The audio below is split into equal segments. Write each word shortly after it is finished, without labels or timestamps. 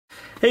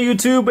Hey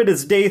YouTube, it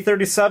is day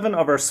 37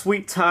 of our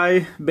Sweet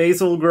Thai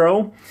Basil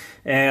grow,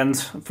 and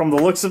from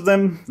the looks of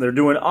them, they're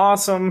doing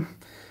awesome,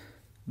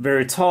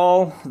 very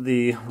tall.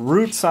 The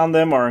roots on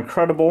them are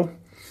incredible.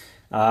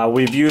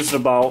 We've used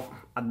about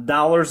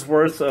 $1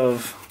 worth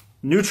of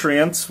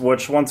nutrients,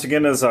 which once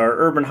again is our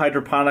Urban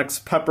Hydroponics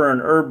pepper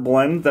and herb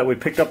blend that we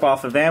picked up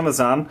off of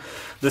Amazon.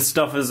 This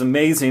stuff is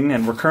amazing,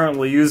 and we're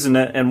currently using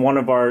it in one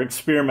of our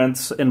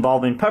experiments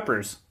involving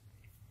peppers.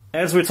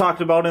 As we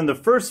talked about in the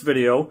first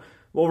video,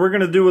 what we're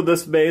going to do with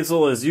this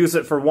basil is use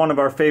it for one of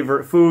our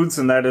favorite foods,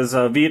 and that is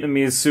a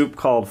Vietnamese soup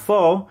called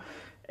pho.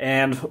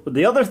 And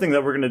the other thing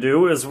that we're going to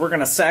do is we're going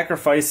to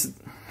sacrifice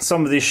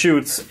some of these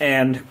shoots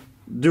and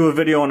do a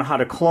video on how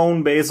to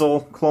clone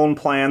basil, clone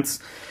plants,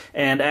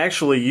 and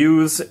actually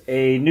use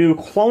a new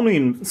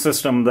cloning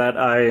system that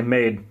I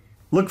made.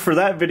 Look for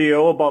that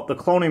video about the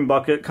cloning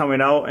bucket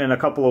coming out in a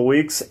couple of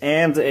weeks,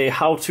 and a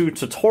how-to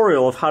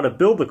tutorial of how to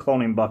build the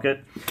cloning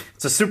bucket.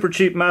 It's a super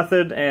cheap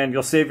method, and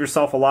you'll save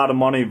yourself a lot of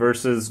money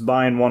versus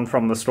buying one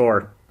from the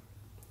store.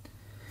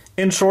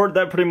 In short,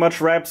 that pretty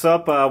much wraps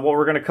up what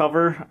we're going to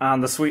cover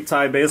on the Sweet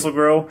Thai Basil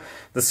Grow.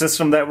 The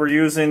system that we're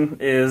using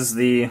is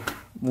the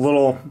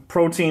little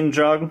protein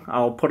jug.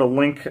 I'll put a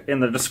link in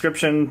the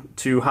description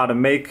to how to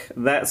make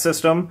that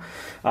system.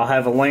 I'll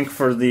have a link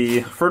for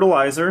the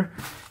fertilizer.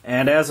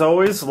 And as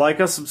always, like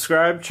us,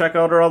 subscribe, check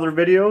out our other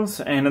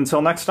videos, and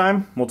until next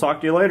time, we'll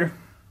talk to you later.